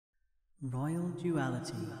Royal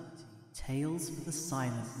Duality, Tales for the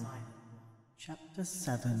Silent One, Chapter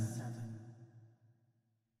 7.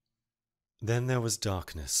 Then there was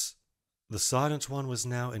darkness. The Silent One was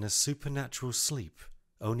now in a supernatural sleep.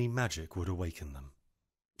 Only magic would awaken them.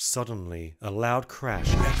 Suddenly, a loud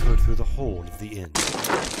crash echoed through the hall of the inn,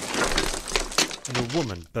 and a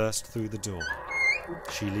woman burst through the door.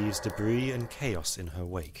 She leaves debris and chaos in her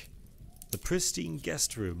wake. The pristine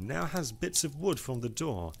guest room now has bits of wood from the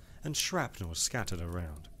door and shrapnel scattered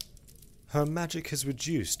around. Her magic has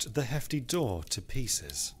reduced the hefty door to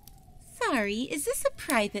pieces. Sorry, is this a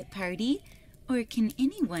private party, or can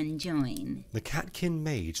anyone join? The catkin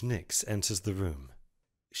mage Nyx enters the room.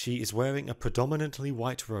 She is wearing a predominantly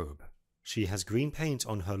white robe. She has green paint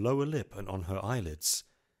on her lower lip and on her eyelids,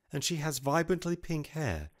 and she has vibrantly pink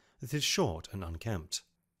hair that is short and unkempt.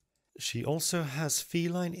 She also has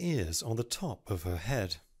feline ears on the top of her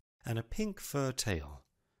head and a pink fur tail.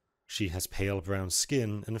 She has pale brown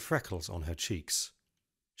skin and freckles on her cheeks.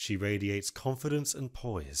 She radiates confidence and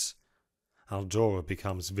poise. Aldora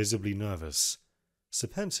becomes visibly nervous.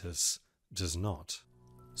 Serpentis does not.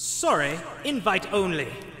 Sorry, invite only.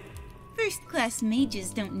 First-class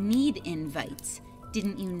mages don't need invites.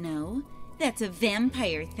 Didn't you know? That's a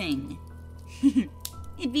vampire thing.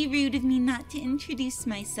 It'd be rude of me not to introduce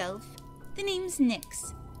myself. The name's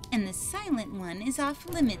Nyx, and the Silent One is off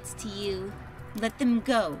limits to you. Let them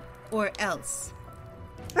go, or else.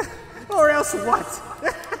 Or else what?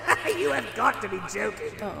 You have got to be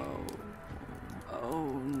joking.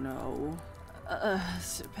 Oh no.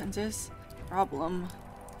 Serpentis, problem.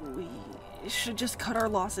 We should just cut our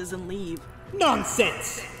losses and leave.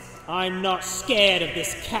 Nonsense! I'm not scared of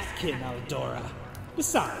this catkin, Aldora.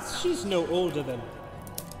 Besides, she's no older than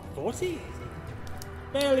 40?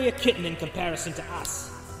 Barely a kitten in comparison to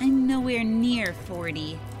us. I'm nowhere near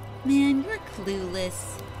 40. Man, you're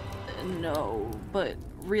clueless. No, but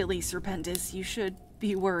really, Serpentis, you should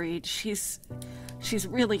be worried. She's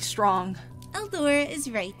really strong. Aldora is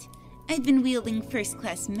right. I've been wielding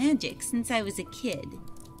first-class magic since I was a kid.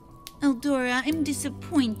 Aldora, I'm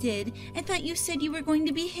disappointed. I thought you said you were going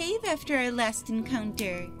to behave after our last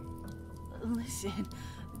encounter. Listen,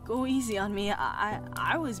 go easy on me.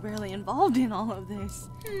 I was barely involved in all of this.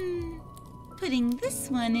 Putting this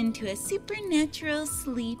one into a supernatural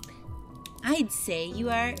sleep. I'd say you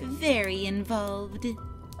are very involved.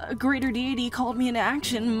 A greater deity called me into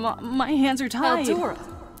action. My hands are tied. Aldora,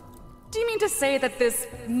 do you mean to say that this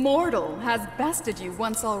mortal has bested you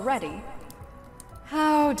once already?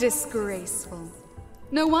 How disgraceful.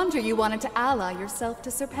 No wonder you wanted to ally yourself to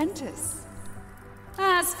Serpentis.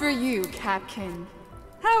 As for you, Catkin,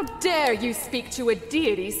 how dare you speak to a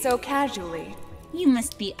deity so casually? You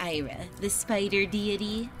must be Ira, the spider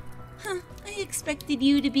deity. I expected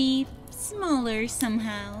you to be smaller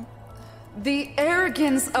somehow. The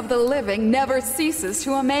arrogance of the living never ceases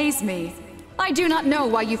to amaze me. I do not know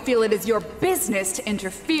why you feel it is your business to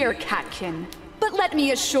interfere, Catkin. But let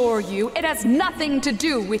me assure you, it has nothing to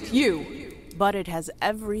do with you. But it has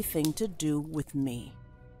everything to do with me.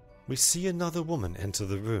 We see another woman enter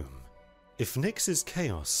the room. If Nyx is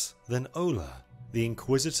chaos, then Ola, the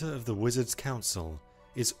Inquisitor of the Wizards' Council,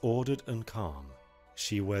 is ordered and calm.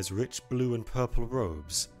 She wears rich blue and purple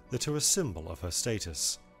robes that are a symbol of her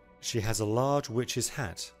status. She has a large witch's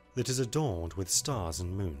hat that is adorned with stars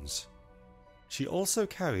and moons. She also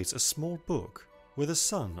carries a small book with a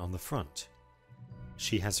sun on the front.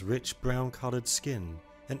 She has rich brown-colored skin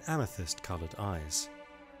and amethyst-colored eyes.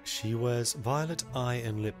 She wears violet eye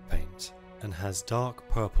and lip paint and has dark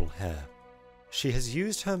purple hair. She has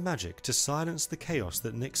used her magic to silence the chaos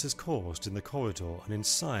that Nyx has caused in the corridor and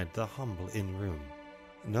inside the humble inn room.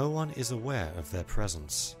 No one is aware of their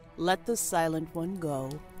presence. Let the Silent One go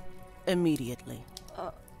immediately.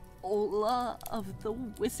 Ola of the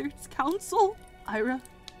Wizards' Council? Ira,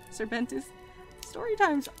 Serpentis, story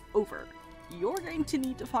time's over. You're going to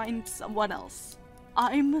need to find someone else.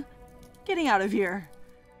 I'm getting out of here.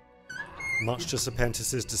 Much to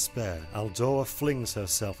Serpentis' despair, Aldora flings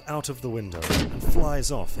herself out of the window and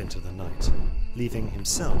flies off into the night, leaving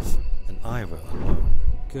himself and Ira alone.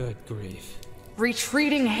 Good grief.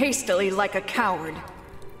 Retreating hastily like a coward.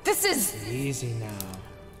 This is... Easy now.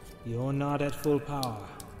 You're not at full power.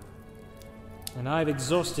 And I've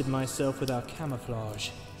exhausted myself with our camouflage.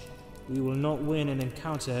 We will not win an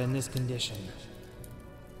encounter in this condition.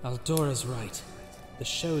 Aldora's right. The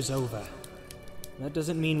show's over. That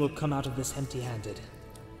doesn't mean we'll come out of this empty-handed.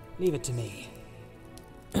 Leave it to me.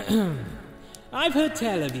 I've heard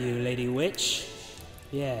tell of you, Lady Witch.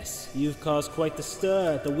 Yes, you've caused quite the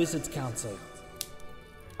stir at the Wizards' Council.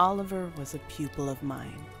 Oliver was a pupil of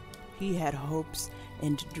mine. He had hopes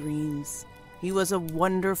and dreams. He was a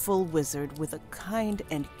wonderful wizard with a kind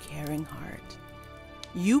and caring heart.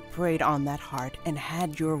 You preyed on that heart and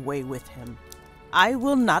had your way with him. I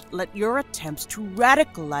will not let your attempts to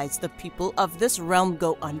radicalize the people of this realm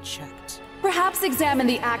go unchecked. Perhaps examine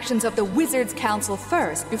the actions of the Wizards' Council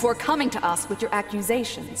first before coming to us with your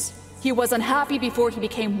accusations. He was unhappy before he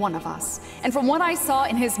became one of us, and from what I saw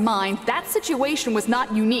in his mind, that situation was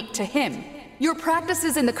not unique to him. Your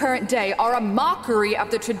practices in the current day are a mockery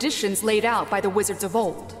of the traditions laid out by the wizards of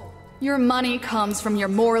old. Your money comes from your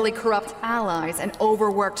morally corrupt allies and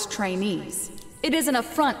overworked trainees. It is an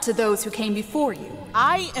affront to those who came before you.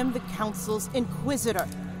 I am the Council's Inquisitor.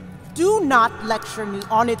 Do not lecture me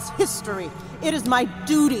on its history. It is my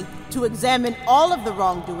duty to examine all of the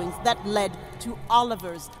wrongdoings that led to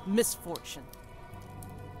Oliver's misfortune.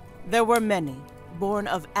 There were many, born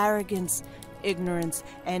of arrogance, ignorance,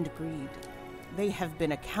 and greed. They have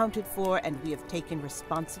been accounted for, and we have taken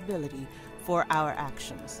responsibility for our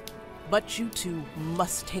actions. But you too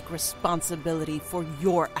must take responsibility for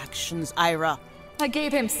your actions, Ira. I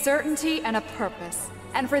gave him certainty and a purpose,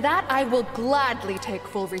 and for that I will gladly take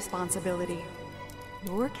full responsibility.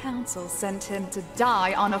 Your council sent him to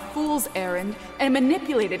die on a fool's errand and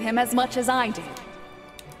manipulated him as much as I did.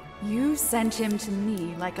 You sent him to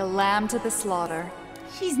me like a lamb to the slaughter.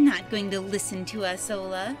 She's not going to listen to us,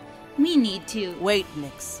 Ola. We need to... Wait,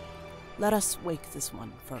 Nyx. Let us wake this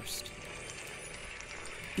one first.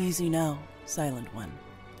 Easy now, Silent One.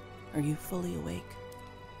 Are you fully awake?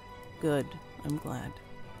 Good, I'm glad.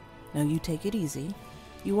 Now you take it easy.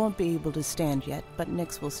 You won't be able to stand yet, but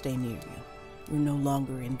Nyx will stay near you. You're no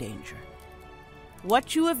longer in danger.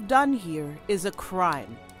 What you have done here is a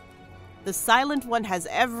crime. The Silent One has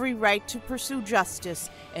every right to pursue justice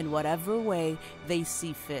in whatever way they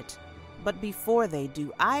see fit. But before they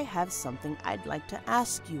do, I have something I'd like to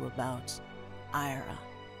ask you about. Ira,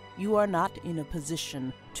 you are not in a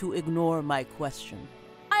position to ignore my question.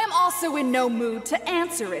 I am also in no mood to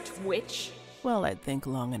answer it, witch. Well, I'd think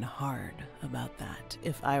long and hard about that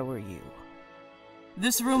if I were you.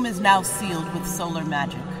 This room is now sealed with solar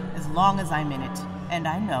magic, as long as I'm in it. And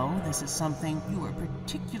I know this is something you are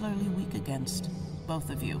particularly weak against, both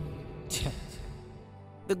of you.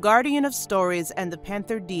 The Guardian of Stories and the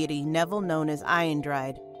Panther deity, Neville known as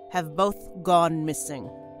Iondride, have both gone missing.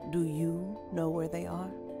 Do you know where they are?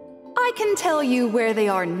 I can tell you where they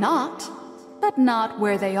are not, but not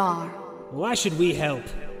where they are. Why should we help?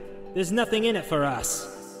 There's nothing in it for us.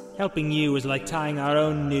 Helping you is like tying our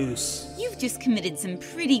own noose. You've just committed some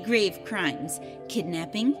pretty grave crimes.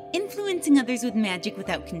 Kidnapping, influencing others with magic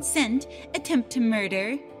without consent, attempt to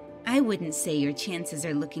murder. I wouldn't say your chances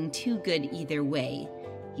are looking too good either way,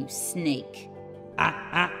 you snake.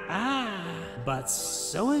 But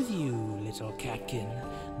so have you, little catkin.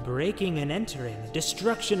 Breaking and entering,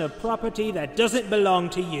 destruction of property that doesn't belong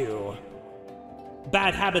to you.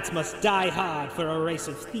 Bad habits must die hard for a race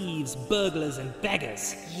of thieves, burglars, and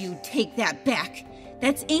beggars. You take that back.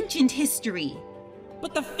 That's ancient history.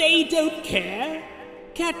 But the Fae don't care.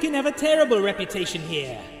 Catkin have a terrible reputation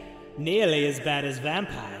here. Nearly as bad as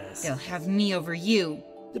vampires. They'll have me over you.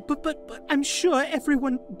 But I'm sure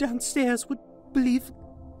everyone downstairs would believe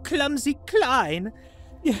Clumsy Klein.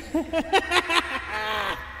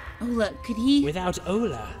 Ola, could he... Without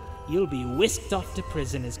Ola, you'll be whisked off to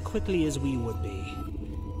prison as quickly as we would be.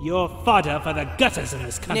 You're fodder for the gutters in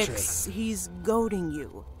this country. Nyx, he's goading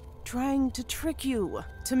you, trying to trick you,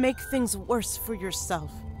 to make things worse for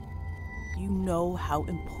yourself. You know how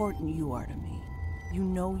important you are to me. You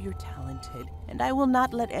know you're talented, and I will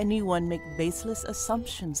not let anyone make baseless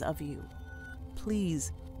assumptions of you.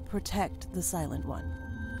 Please, protect the Silent One.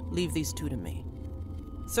 Leave these two to me.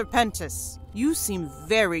 Serpentis, you seem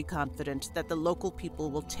very confident that the local people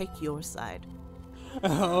will take your side.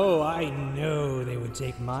 Oh, I know they would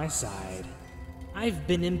take my side. I've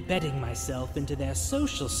been embedding myself into their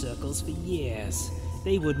social circles for years.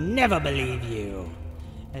 They would never believe you.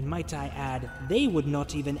 And might I add, they would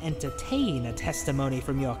not even entertain a testimony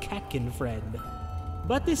from your catkin friend.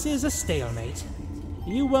 But this is a stalemate.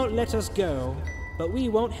 You won't let us go, but we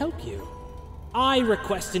won't help you. I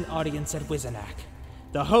request an audience at Wizenak,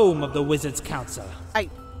 the home of the Wizards' Council.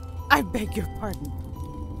 I beg your pardon.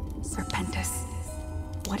 Serpentis,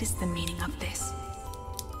 what is the meaning of this?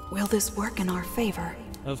 Will this work in our favor?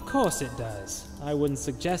 Of course it does. I wouldn't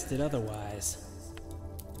suggest it otherwise.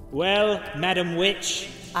 Well, Madam Witch...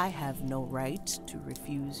 I have no right to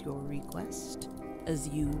refuse your request, as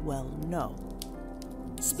you well know.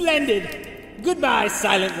 Splendid! Goodbye,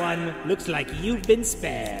 Silent One. Looks like you've been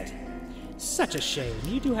spared. Such a shame.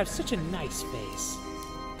 You do have such a nice face.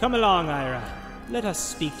 Come along, Ira. Let us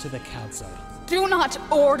speak to the council. Do not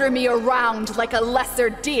order me around like a lesser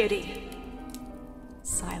deity.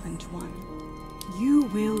 Silent One, you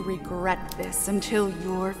will regret this until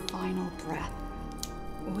your final breath.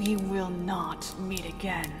 We will not meet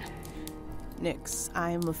again. Nyx,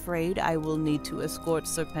 I am afraid I will need to escort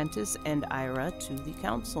Serpentis and Ira to the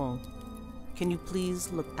council. Can you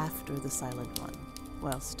please look after the Silent One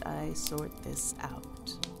whilst I sort this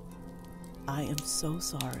out? I am so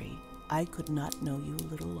sorry. I could not know you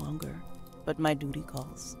a little longer, but my duty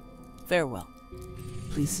calls. Farewell.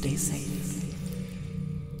 Please stay safe.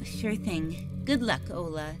 Sure thing. Good luck,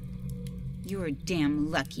 Ola. You're damn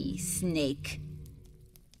lucky, Snake.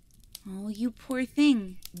 Oh, you poor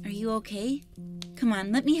thing. Are you okay? Come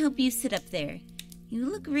on, let me help you sit up there. You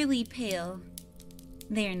look really pale.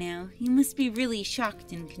 There now, you must be really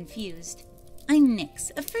shocked and confused. I'm Nyx,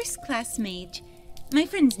 a first-class mage. My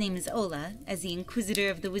friend's name is Ola. As the Inquisitor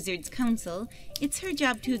of the Wizards' Council, it's her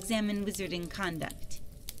job to examine wizarding conduct.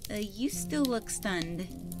 You still look stunned.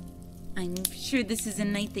 I'm sure this is a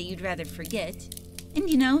night that you'd rather forget. And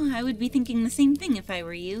you know, I would be thinking the same thing if I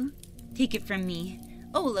were you. Take it from me.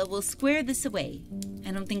 Ola will square this away.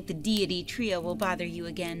 I don't think the deity trio will bother you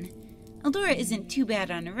again. Eldora isn't too bad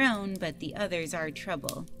on her own, but the others are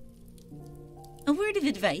trouble. A word of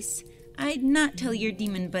advice. I'd not tell your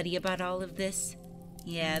demon buddy about all of this.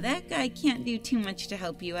 Yeah, that guy can't do too much to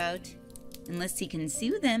help you out. Unless he can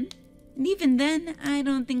sue them. And even then, I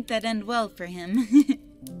don't think that'd end well for him.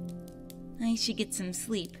 I should get some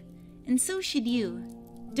sleep. And so should you.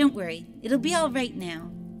 Don't worry, it'll be all right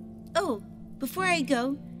now. Oh, before I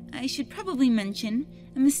go, I should probably mention,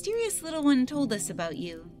 a mysterious little one told us about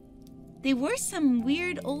you. They wore some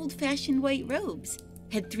weird old-fashioned white robes.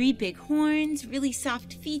 Had 3 big horns, really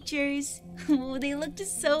soft features. Oh, they looked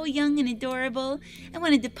so young and adorable. I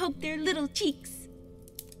wanted to poke their little cheeks.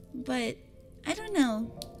 But, I don't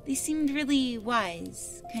know, they seemed really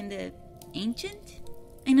wise, kinda ancient?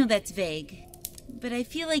 I know that's vague, but I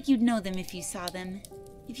feel like you'd know them if you saw them.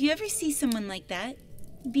 If you ever see someone like that,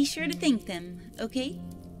 be sure to thank them, okay?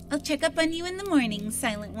 I'll check up on you in the morning,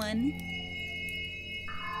 Silent One.